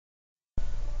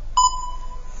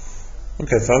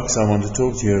Okay folks, I want to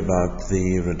talk to you about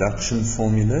the reduction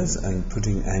formulas and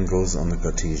putting angles on the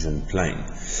Cartesian plane.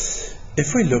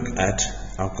 If we look at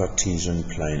our Cartesian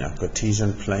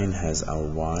plane has our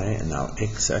y and our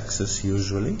x-axis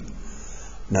usually.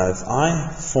 Now if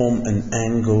I form an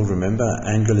angle, remember an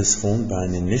angle is formed by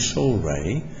an initial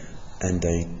ray and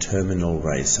a terminal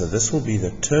ray. So this will be the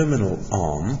terminal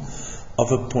arm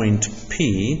of a point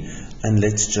P, and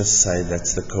let's just say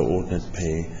that's the coordinate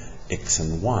pair x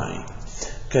and y.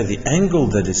 Okay, the angle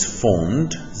that is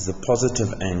formed is the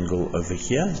positive angle over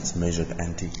here. It's measured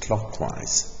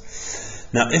anti-clockwise.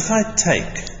 Now if I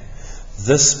take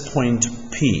this point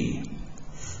P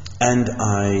and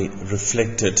I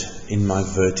reflect it in my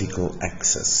vertical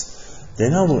axis,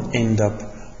 then I will end up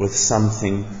with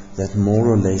something that more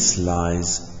or less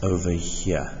lies over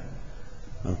here.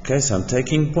 Okay, so I'm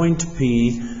taking point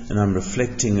P and I'm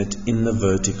reflecting it in the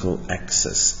vertical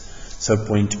axis. So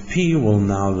point P will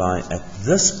now lie at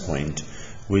this point,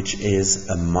 which is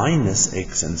a minus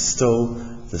x and still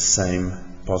the same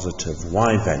positive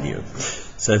y value.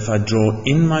 So if I draw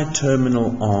in my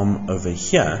terminal arm over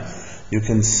here, you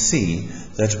can see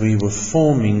that we were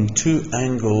forming two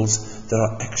angles that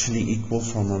are actually equal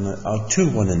to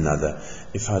one another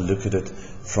if I look at it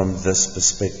from this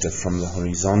perspective, from the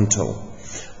horizontal.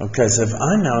 Okay, so if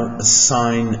I now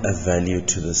assign a value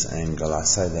to this angle, I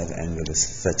say that angle is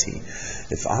 30.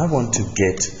 If I want to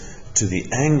get to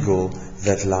the angle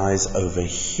that lies over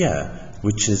here,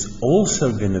 which is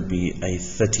also going to be a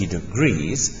 30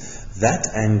 degrees, that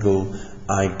angle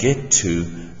I get to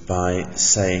by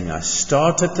saying I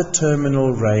start at the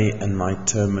terminal ray and my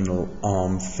terminal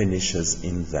arm finishes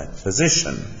in that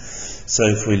position. So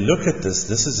if we look at this,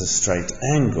 this is a straight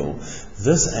angle.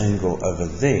 This angle over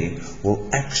there will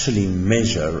actually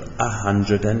measure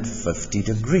 150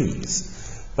 degrees.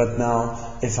 But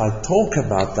now, if I talk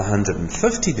about the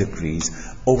 150 degrees,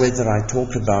 or whether I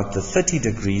talk about the 30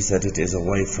 degrees that it is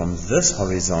away from this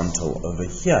horizontal over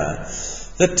here,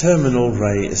 the terminal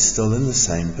ray is still in the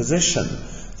same position.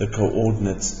 The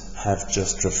coordinates have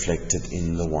just reflected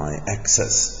in the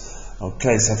y-axis.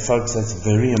 Okay, so folks, that's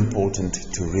very important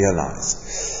to realize.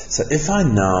 So if I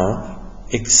now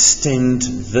extend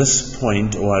this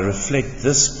point, or I reflect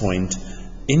this point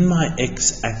in my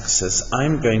x-axis,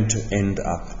 I'm going to end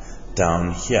up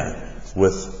down here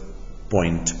with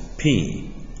point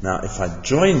P. Now if I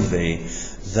join there,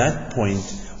 that point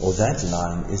or that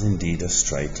line is indeed a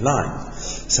straight line.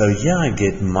 So here I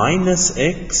get minus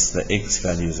x, the x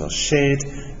values are shared,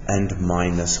 and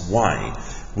minus y,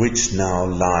 which now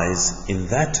lies in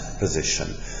that position.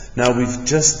 Now we've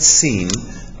just seen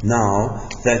now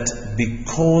that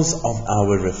because of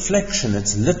our reflection,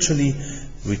 it's literally,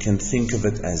 we can think of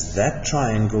it as that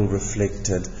triangle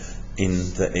reflected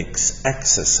in the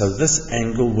x-axis. So this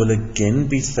angle will again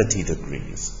be 30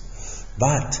 degrees.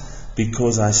 But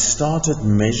because I started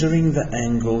measuring the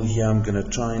angle here, I'm going to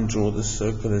try and draw the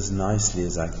circle as nicely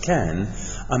as I can.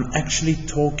 I'm actually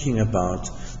talking about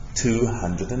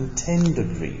 210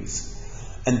 degrees.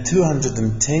 And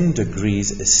 210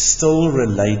 degrees is still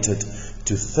related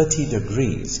to 30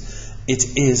 degrees.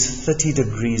 It is 30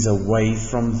 degrees away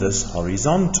from this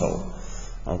horizontal.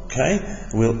 Okay,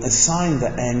 we'll assign the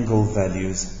angle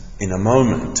values in a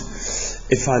moment.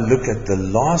 If I look at the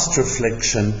last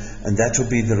reflection, and that will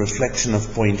be the reflection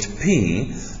of point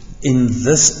P, in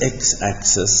this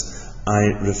x-axis, I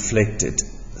reflect it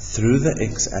through the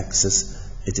x-axis.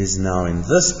 It is now in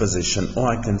this position, or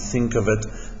I can think of it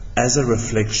as a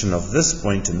reflection of this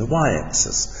point in the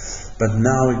y-axis. But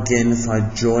now again, if I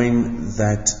join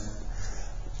that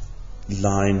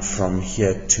line from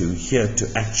here to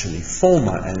actually form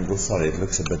my angle, sorry, it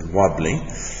looks a bit wobbly,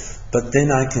 but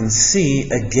then I can see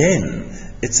again,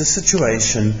 it's a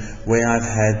situation where I've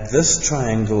had this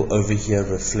triangle over here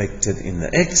reflected in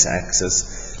the x-axis,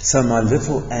 so my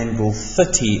little angle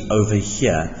 30 over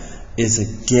here is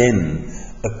again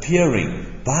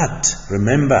appearing. But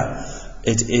remember,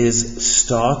 it is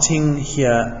starting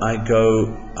here, I go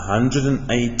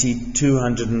 180,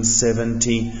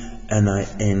 270, and I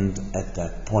end at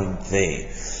that point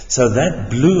there. So that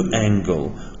blue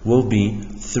angle will be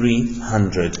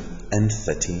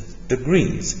 330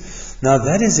 degrees. Now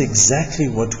that is exactly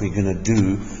what we're going to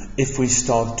do if we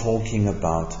start talking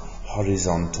about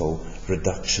horizontal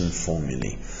reduction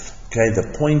formulae. Okay, the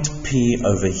point P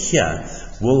over here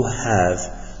will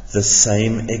have the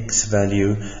same x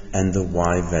value and the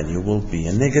y value will be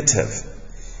a negative.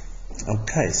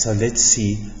 Okay, so let's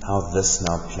see how this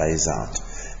now plays out.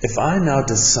 If I now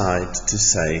decide to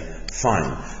say,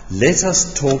 fine, let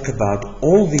us talk about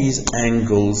all these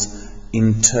angles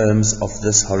in terms of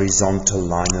this horizontal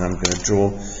line, and I'm going to draw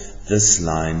this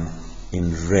line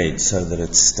in red so that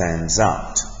it stands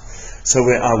out. So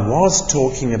where I was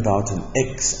talking about an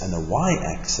X and a Y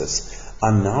axis,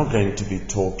 I'm now going to be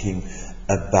talking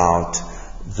about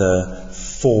the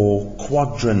 4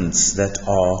 quadrants that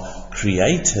are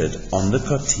created on the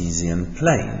Cartesian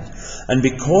plane. And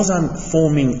because I'm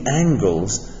forming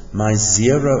angles, my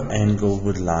 0 angle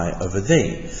would lie over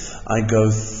there. I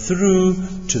go through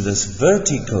to this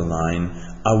vertical line,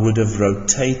 I would have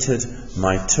rotated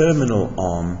my terminal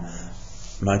arm,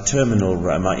 my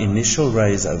initial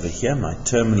ray is over here, my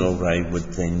terminal ray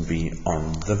would then be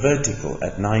on the vertical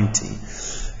at 90.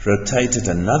 Rotated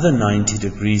another 90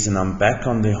 degrees and I'm back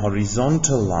on the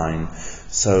horizontal line.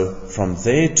 So from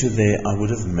there to there I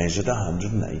would have measured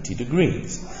 180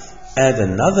 degrees. Add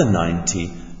another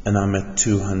 90 and I'm at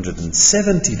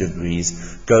 270 degrees.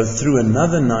 Go through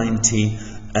another 90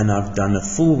 and I've done a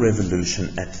full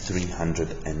revolution at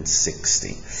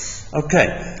 360.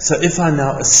 Okay, so if I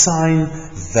now assign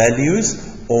values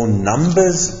or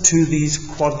numbers to these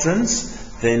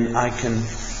quadrants, then I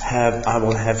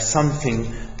will have something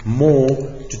more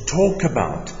to talk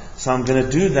about. So I'm going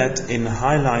to do that in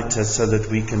highlighter so that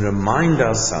we can remind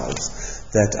ourselves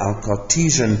that our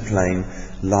Cartesian plane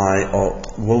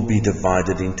will be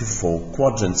divided into 4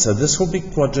 quadrants. So this will be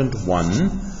quadrant 1,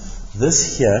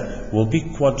 this here will be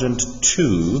quadrant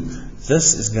 2,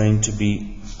 this is going to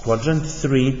be quadrant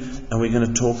 3, and we're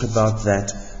going to talk about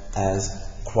that as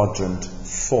quadrant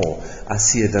 4. I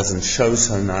see it doesn't show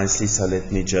so nicely, so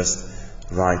let me just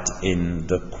write in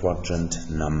the quadrant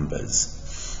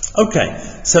numbers. Okay,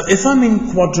 so if I'm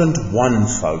in quadrant 1,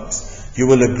 folks, you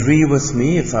will agree with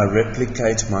me if I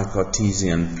replicate my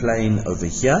Cartesian plane over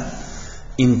here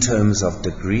in terms of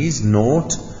degrees, 0,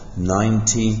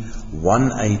 90,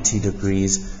 180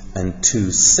 degrees, and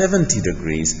 270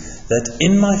 degrees, that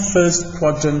in my first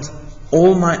quadrant,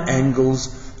 all my angles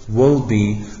will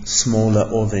be smaller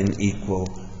or than equal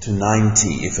to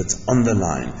 90 if it's on the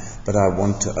line, but I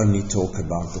want to only talk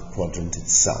about the quadrant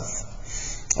itself.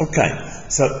 Okay,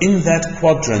 so in that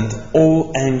quadrant,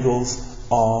 all angles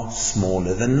are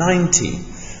smaller than 90.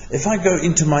 If I go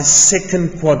into my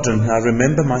second quadrant, now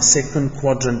remember my second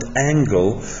quadrant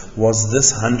angle was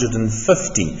this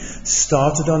 150.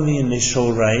 Started on the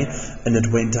initial ray and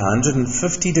it went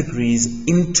 150 degrees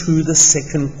into the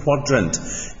second quadrant.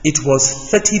 It was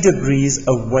 30 degrees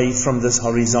away from this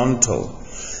horizontal.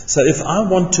 So if I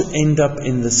want to end up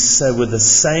in with the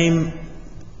same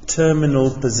terminal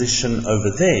position over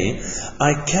there,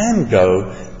 I can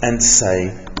go and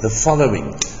say the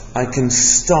following. I can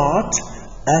start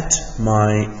at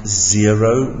my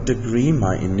 0 degree,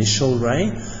 my initial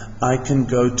ray. I can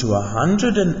go to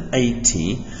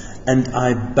 180 and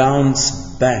I bounce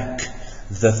back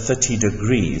the 30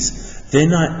 degrees.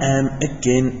 Then I am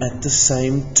again at the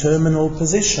same terminal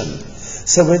position.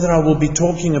 So whether I will be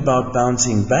talking about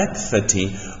bouncing back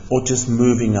 30 or just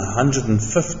moving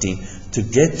 150 to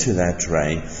get to that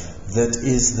ray, that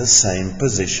is the same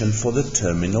position for the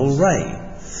terminal ray.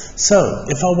 So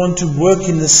if I want to work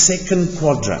in the second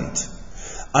quadrant,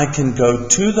 I can go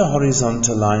to the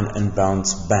horizontal line and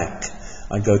bounce back.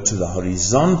 I go to the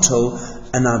horizontal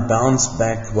and I bounce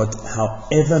back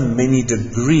however many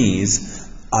degrees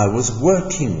I was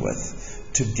working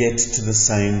with to get to the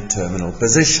same terminal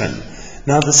position.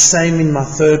 Now the same in my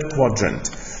third quadrant.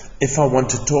 If I want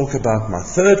to talk about my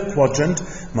third quadrant,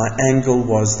 my angle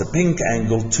was the pink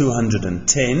angle,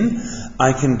 210.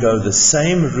 I can go the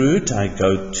same route. I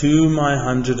go to my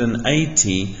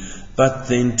 180, but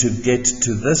then to get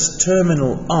to this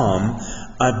terminal arm,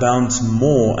 I bounce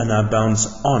more and I bounce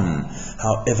on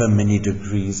however many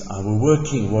degrees I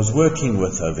was working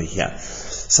with over here.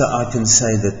 So I can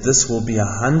say that this will be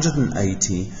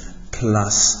 180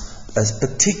 plus a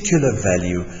particular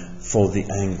value for the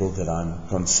angle that I'm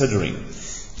considering.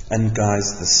 And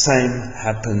guys, the same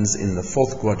happens in the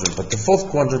fourth quadrant, but the fourth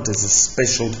quadrant is a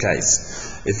special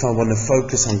case. If I want to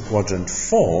focus on quadrant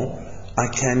 4, I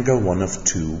can go one of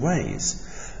 2 ways.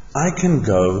 I can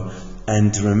go,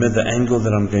 and remember the angle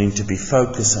that I'm going to be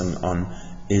focusing on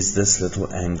is this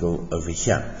little angle over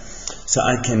here. So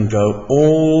I can go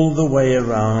all the way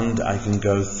around. I can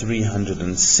go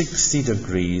 360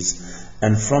 degrees,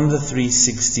 and from the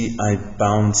 360 I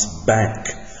bounce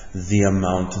back the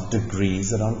amount of degrees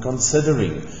that I'm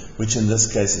considering, which in this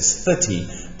case is 30,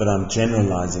 but I'm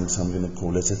generalizing, so I'm going to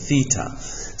call it a theta.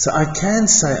 So I can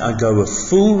say I go a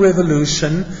full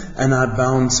revolution and I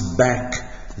bounce back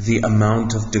the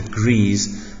amount of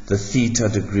degrees, the theta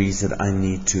degrees that I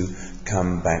need to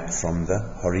come back from the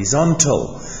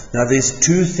horizontal. Now there's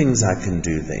 2 things I can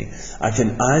do there. I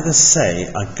can either say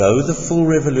I go the full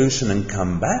revolution and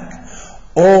come back,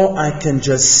 Or I can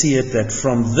just see it that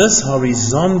from this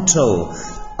horizontal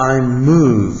I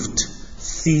moved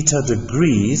theta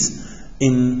degrees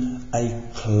in a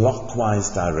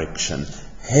clockwise direction.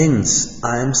 Hence,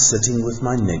 I am sitting with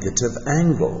my negative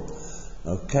angle.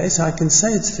 Okay, so I can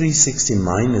say it's 360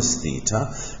 minus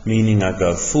theta, meaning I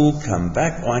go full come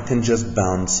back, or I can just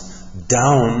bounce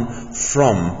down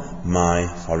from my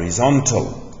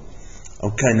horizontal.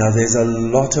 Okay, now there's a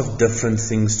lot of different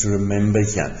things to remember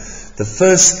here. The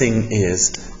first thing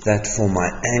is that for my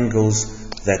angles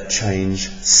that change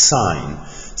sign.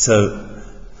 So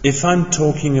if I'm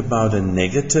talking about a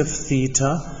negative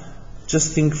theta,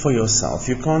 just think for yourself.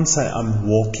 You can't say I'm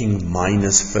walking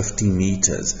minus 50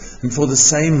 meters. And for the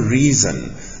same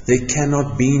reason, there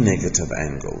cannot be negative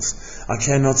angles. I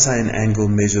cannot say an angle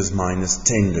measures minus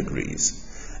 10 degrees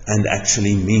and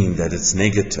actually mean that it's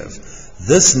negative.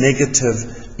 This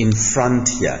negative in front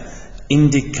here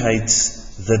indicates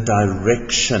the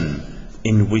direction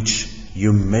in which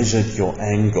you measured your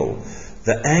angle.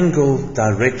 The angle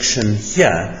direction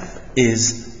here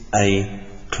is a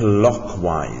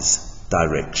clockwise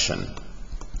direction.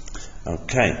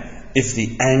 Okay, if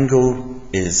the angle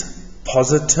is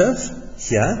positive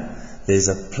here, there's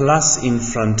a plus in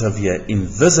front of here,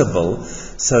 invisible,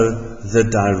 so the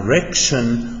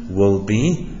direction will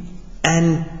be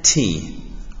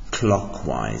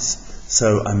anti-clockwise.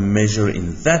 So I measure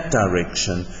in that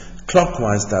direction.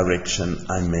 Clockwise direction,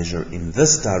 I measure in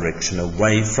this direction,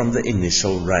 away from the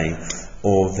initial ray,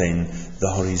 or then the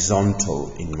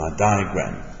horizontal in my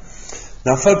diagram.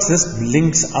 Now folks, this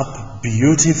links up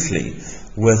beautifully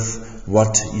with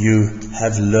what you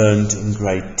have learned in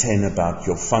grade 10 about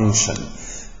your function.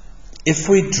 If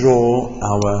we draw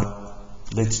our,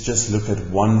 let's just look at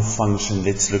one function,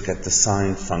 let's look at the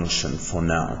sine function for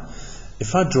now.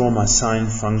 If I draw my sine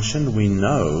function, we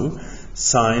know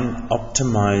sine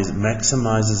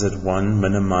maximizes at 1,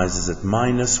 minimizes at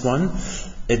minus 1.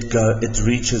 It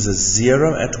reaches a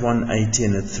 0 at 180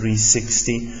 and at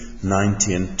 360,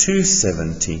 90 and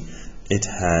 270. It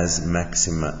has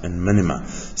maxima and minima.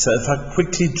 So if I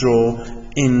quickly draw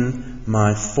in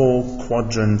my 4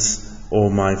 quadrants, or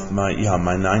my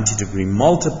 90 degree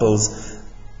multiples,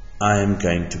 I am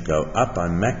going to go up, I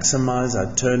maximize, I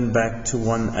turn back to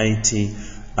 180,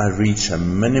 I reach a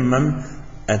minimum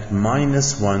at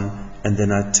minus 1, and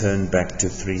then I turn back to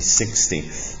 360.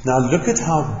 Now look at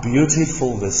how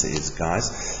beautiful this is,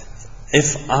 guys.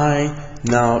 If I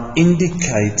now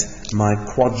indicate my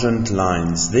quadrant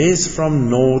lines, there's from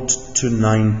 0 to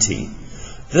 90.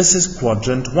 This is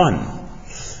quadrant 1.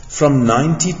 From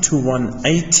 90 to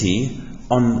 180,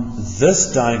 on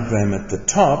this diagram at the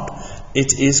top,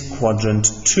 it is quadrant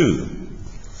 2.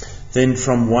 Then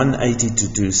from 180 to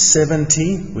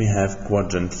 270, we have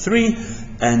quadrant 3,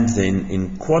 and then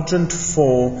in quadrant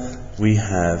 4, we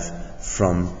have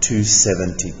from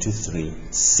 270 to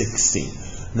 360.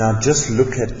 Now just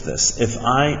look at this. If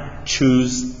I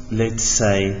choose, let's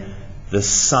say, the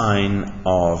sine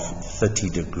of 30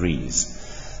 degrees,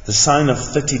 the sine of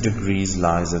 30 degrees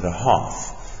lies at a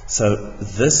half. So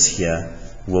this here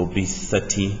will be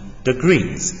 30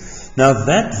 degrees. Now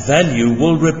that value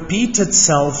will repeat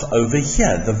itself over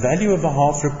here. The value of a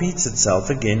half repeats itself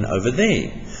again over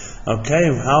there.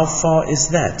 Okay, how far is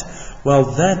that? Well,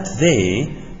 that there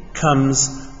comes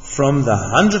from the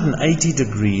 180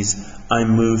 degrees. I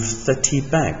move 30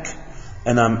 back,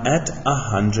 and I'm at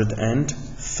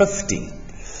 150.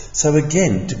 So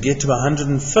again, to get to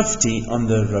 150 on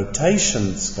the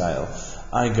rotation scale,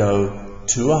 I go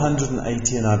to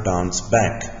 180 and I bounce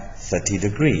back 30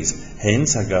 degrees.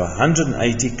 Hence, I go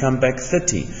 180, come back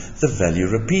 30. The value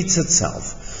repeats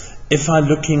itself. If I'm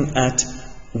looking at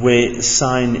where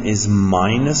sine is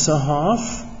minus a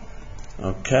half,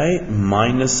 okay,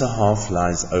 minus a half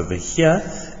lies over here.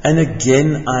 And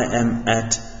again, I am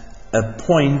at a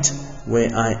point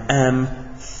where I am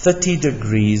 30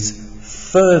 degrees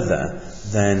further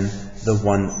than the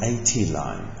 180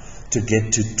 line to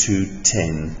get to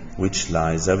 210, which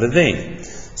lies over there.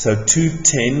 So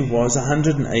 210 was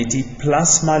 180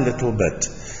 plus my little bit.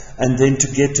 And then to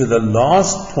get to the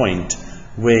last point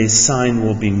where sine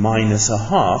will be minus a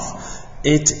half,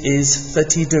 it is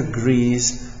 30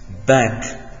 degrees back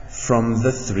from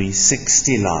the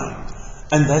 360 line.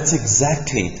 And that's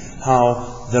exactly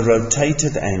how the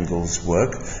rotated angles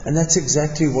work, and that's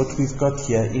exactly what we've got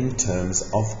here in terms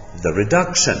of the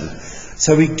reduction.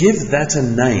 So we give that a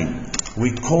name.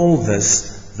 We call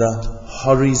this the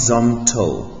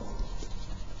horizontal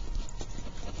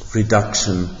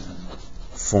reduction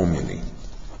formulae.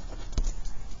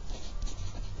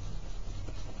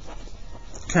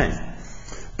 Okay,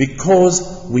 because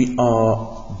we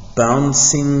are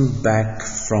bouncing back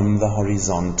from the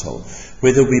horizontal,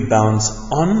 whether we bounce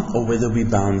on or whether we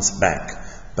bounce back.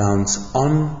 Bounce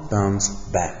on, bounce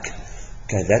back.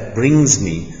 Okay, that brings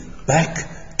me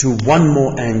back to one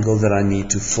more angle that I need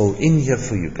to fill in here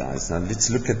for you guys. Now let's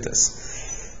look at this.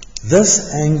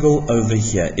 This angle over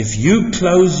here, if you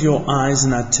close your eyes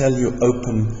and I tell you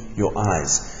open your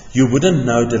eyes, you wouldn't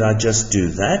know, did I just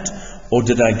do that or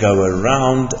did I go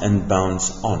around and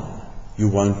bounce on? You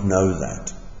won't know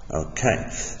that. Okay,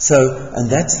 so, and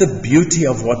that's the beauty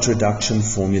of what reduction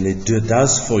formula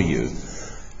does for you.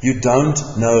 You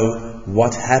don't know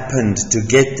what happened to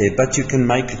get there, but you can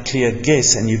make a clear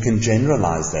guess and you can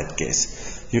generalize that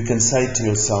guess. You can say to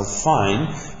yourself,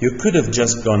 fine, you could have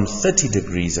just gone 30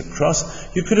 degrees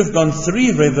across, you could have gone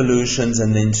 3 revolutions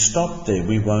and then stopped there,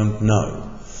 we won't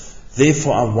know.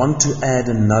 Therefore, I want to add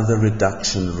another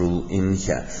reduction rule in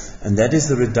here, and that is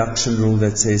the reduction rule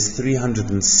that says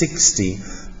 360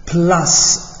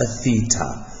 plus a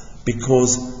theta,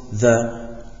 because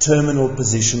the terminal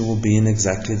position will be in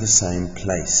exactly the same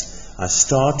place. I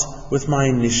start with my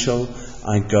initial,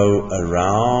 I go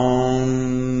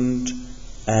around,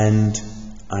 and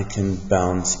I can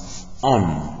bounce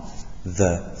on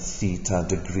the theta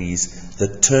degrees.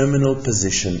 The terminal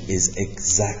position is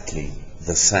exactly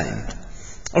the same.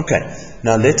 Okay,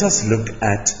 now let us look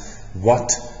at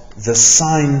what the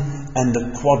sine and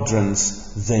the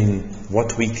quadrants, then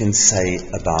what we can say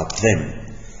about them.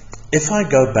 If I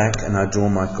go back and I draw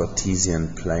my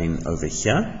Cartesian plane over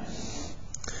here,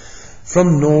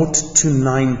 from 0 to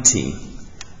 90,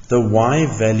 the y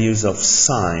values of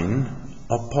sine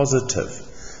are positive.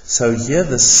 So here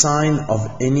the sine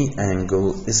of any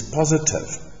angle is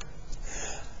positive.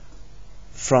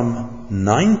 From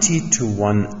 90 to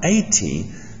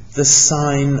 180, the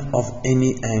sine of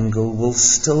any angle will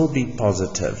still be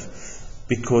positive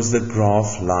because the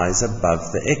graph lies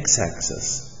above the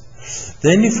x-axis.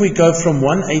 Then if we go from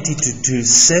 180 to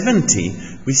 270,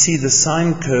 we see the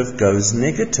sine curve goes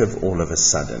negative all of a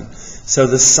sudden. So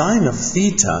the sine of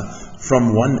theta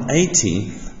from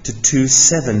 180 to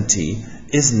 270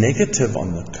 is negative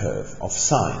on the curve of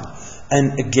sine.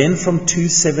 And again from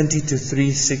 270 to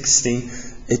 360,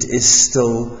 it is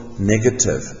still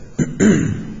negative.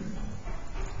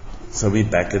 So we're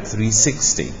back at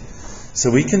 360.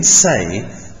 So we can say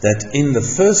that in the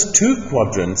first 2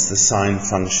 quadrants the sine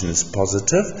function is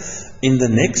positive. In the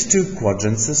next 2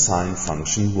 quadrants the sine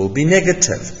function will be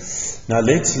negative. Now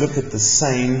let's look at the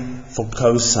same for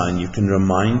cosine. You can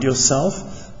remind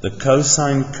yourself the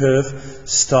cosine curve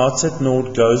starts at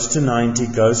 0, goes to 90,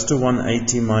 goes to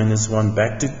 180 minus 1,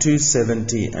 back to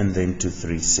 270 and then to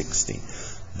 360.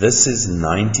 This is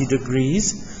 90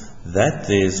 degrees. That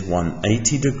there's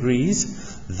 180 degrees.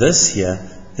 This here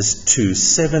is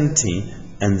 270,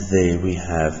 and there we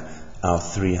have our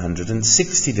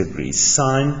 360 degrees.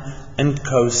 Sine and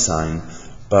cosine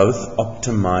both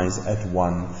optimize at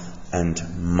 1 and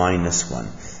minus 1.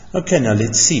 Okay, now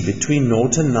let's see, between 0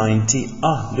 and 90,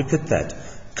 look at that.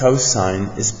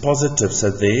 Cosine is positive,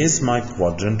 so there's my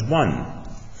quadrant 1.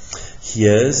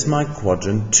 Here's my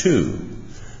quadrant 2.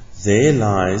 There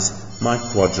lies my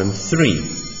quadrant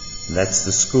 3. That's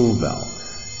the school bell.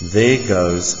 There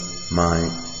goes my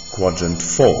quadrant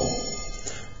 4.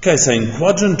 Okay, so in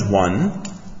quadrant 1,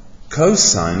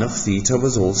 cosine of theta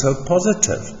was also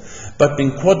positive. But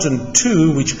in quadrant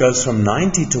 2, which goes from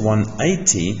 90 to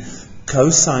 180,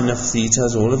 cosine of theta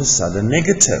is all of a sudden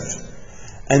negative.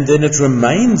 And then it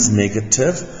remains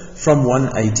negative from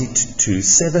 180 to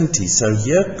 270. So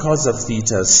here cos of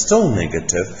theta is still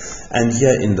negative, and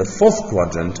here in the 4th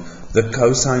quadrant, the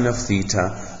cosine of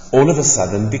theta all of a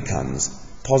sudden becomes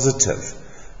positive.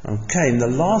 Okay, and the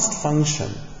last function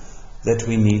that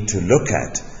we need to look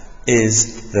at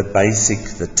is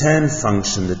the tan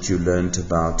function that you learned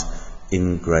about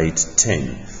in grade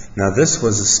 10. Now this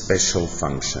was a special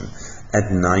function.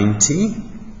 At 90,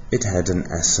 it had an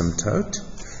asymptote.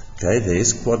 Okay,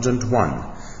 there's quadrant 1.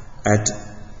 At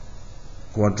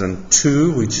quadrant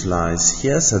 2, which lies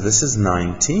here, so this is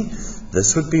 90,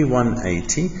 this would be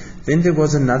 180. Then there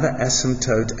was another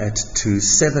asymptote at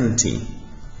 270.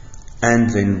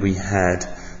 And then we had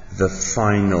the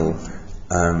final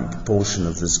portion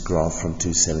of this graph from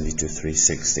 270 to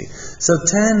 360. So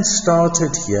tan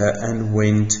started here and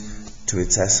went to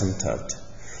its asymptote.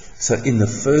 So in the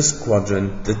first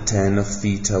quadrant, the tan of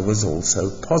theta was also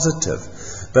positive.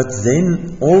 But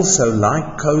then also,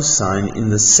 like cosine, in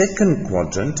the second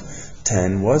quadrant,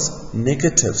 tan was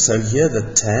negative. So here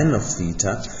the tan of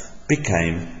theta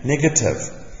became negative.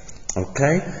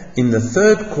 Okay, in the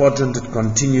third quadrant it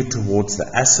continued towards the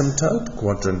asymptote,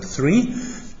 quadrant 3.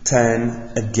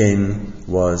 Tan again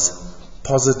was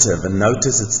positive, and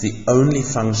notice it's the only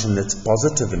function that's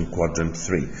positive in quadrant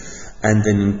 3, and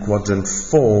then in quadrant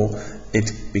 4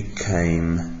 it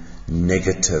became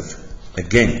negative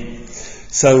again.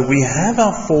 So we have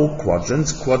our 4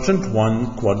 quadrants, quadrant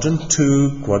 1, quadrant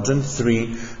 2, quadrant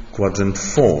 3, quadrant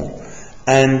 4.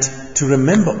 And to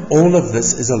remember all of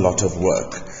this is a lot of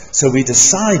work. So we're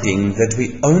deciding that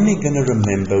we're only going to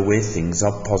remember where things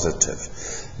are positive.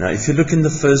 Now if you look in the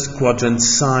first quadrant,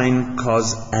 sine,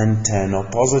 cos and tan are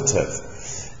positive.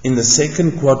 In the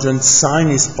second quadrant, sine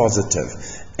is positive.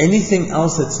 Anything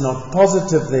else that's not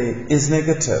positive there is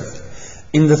negative.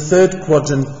 In the third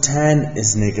quadrant, tan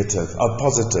is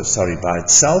positive by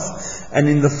itself. And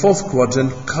in the fourth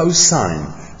quadrant,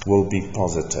 cosine will be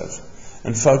positive.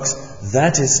 And folks,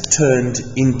 that is turned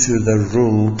into the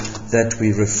rule that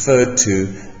we refer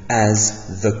to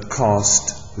as the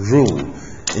cast rule.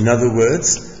 In other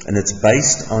words, and it's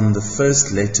based on the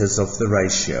first letters of the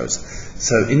ratios.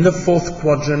 So in the fourth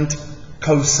quadrant,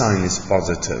 cosine is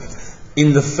positive.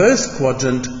 In the first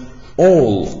quadrant,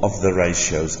 all of the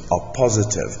ratios are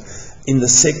positive. In the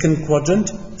second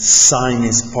quadrant, sine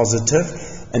is positive,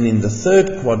 and in the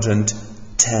third quadrant,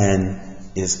 tan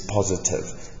is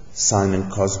positive. Sine and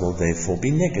cos will therefore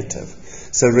be negative.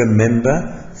 So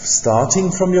remember,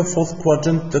 starting from your fourth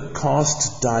quadrant, the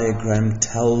cast diagram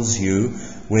tells you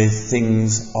where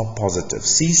things are positive.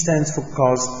 C stands for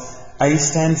cos, A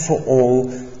stands for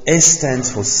all, S stands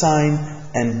for sine,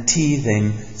 and T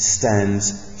then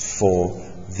stands for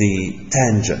the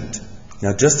tangent.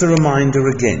 Now just a reminder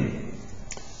again,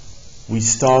 we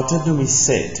started and we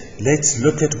said, let's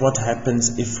look at what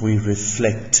happens if we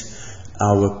reflect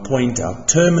our point, our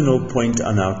terminal point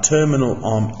on our terminal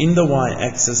arm in the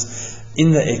y-axis,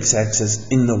 in the x-axis,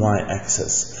 in the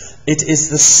y-axis. It is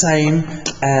the same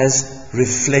as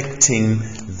reflecting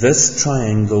this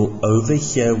triangle over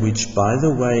here, which by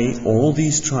the way, all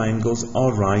these triangles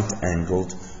are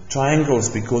right-angled triangles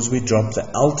because we drop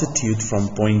the altitude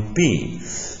from point B.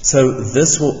 So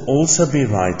this will also be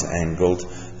right-angled,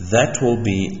 that will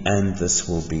be, and this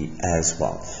will be as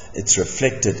well. It's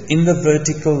reflected in the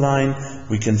vertical line.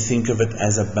 We can think of it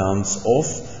as a bounce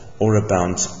off or a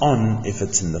bounce on if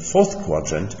it's in the third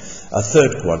quadrant,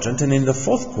 and in the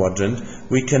fourth quadrant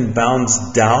we can bounce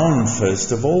down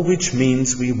first of all, which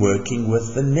means we're working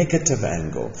with the negative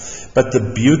angle. But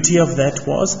the beauty of that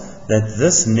was that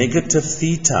this negative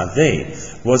theta there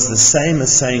was the same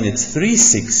as saying it's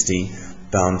 360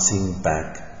 bouncing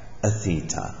back a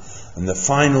theta. And the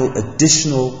final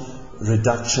additional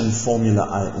reduction formula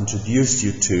I introduced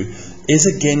you to is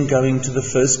again going to the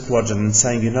first quadrant and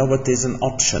saying, you know what, there's an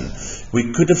option.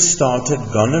 We could have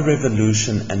started, gone a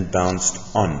revolution and bounced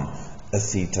on a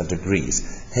theta degrees.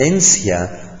 Hence here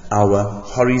our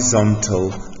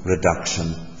horizontal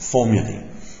reduction formulae.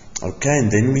 Okay,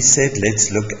 and then we said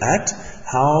let's look at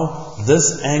how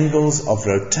this angles of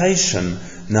rotation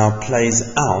now plays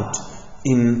out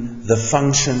in the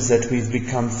functions that we've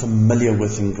become familiar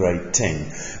with in grade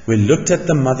 10. We looked at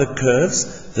the mother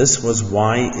curves. This was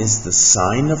y is the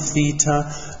sine of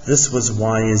theta. This was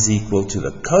y is equal to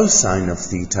the cosine of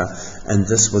theta. And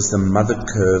this was the mother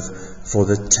curve for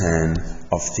the tan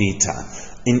of theta.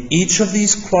 In each of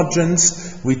these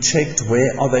quadrants, we checked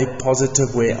where are they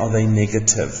positive, where are they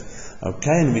negative.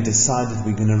 Okay, and we decided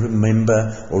we're going to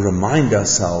remember or remind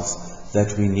ourselves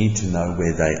that we need to know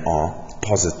where they are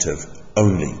positive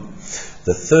only.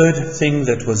 The third thing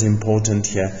that was important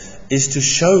here is to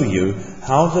show you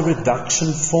how the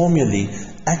reduction formulae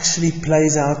actually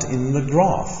plays out in the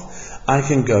graph. I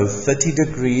can go 30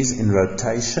 degrees in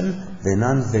rotation, then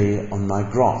I'm there on my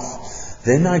graph.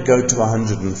 Then I go to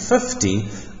 150,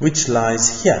 which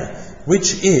lies here,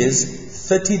 which is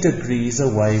 30 degrees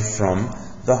away from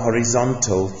the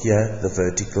horizontal, here the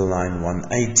vertical line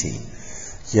 180,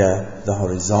 here the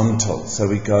horizontal. So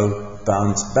we go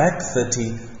bounce back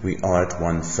 30, we are at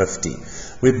 150.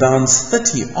 We bounce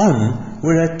 30 on,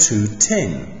 we're at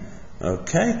 210.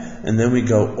 Okay, and then we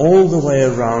go all the way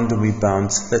around and we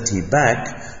bounce 30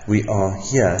 back, we are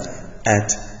here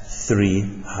at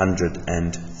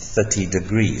 330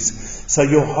 degrees. So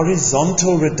your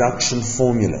horizontal reduction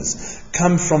formulas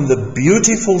come from the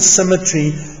beautiful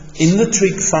symmetry in the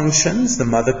trig functions, the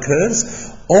mother curves,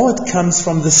 or it comes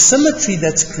from the symmetry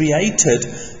that's created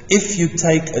if you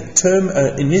take an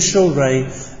initial ray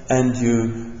and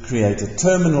you create a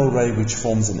terminal ray which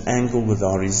forms an angle with the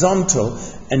horizontal,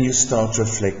 and you start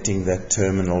reflecting that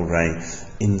terminal ray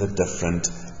in the different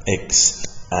x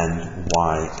and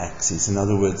y axes. In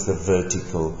other words, the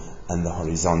vertical and the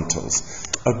horizontals.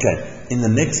 Okay, in the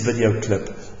next video clip,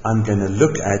 I'm going to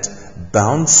look at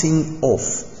bouncing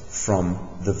off from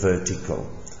the vertical.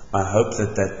 I hope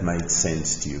that made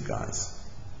sense to you guys.